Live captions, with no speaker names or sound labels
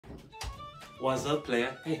What's up,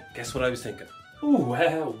 player? Hey, guess what I was thinking? Ooh,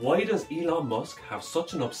 why does Elon Musk have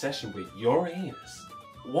such an obsession with your anus?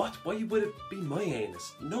 What? Why would it be my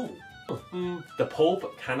anus? No. The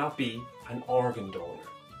Pope cannot be an organ donor.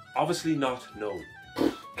 Obviously not, no.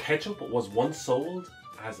 Ketchup was once sold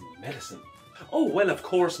as medicine. Oh, well, of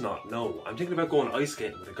course not, no. I'm thinking about going ice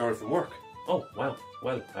skating with a girl from work. Oh, wow.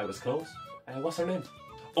 Well, I was close. What's her name?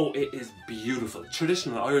 Oh, it is beautiful.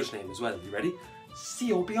 Traditional Irish name as well. You ready?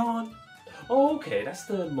 Siobhan. Oh, okay, that's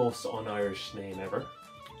the most un-Irish name ever.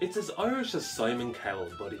 It's as Irish as Simon Cowell,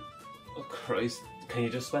 buddy. Oh, Christ. Can you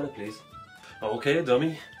just spell it, please? Okay,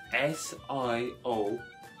 dummy. Siobhan.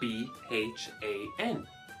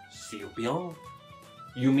 Siobhan.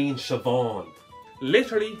 You mean Siobhan.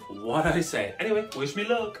 Literally what I said. Anyway, wish me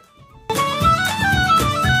luck.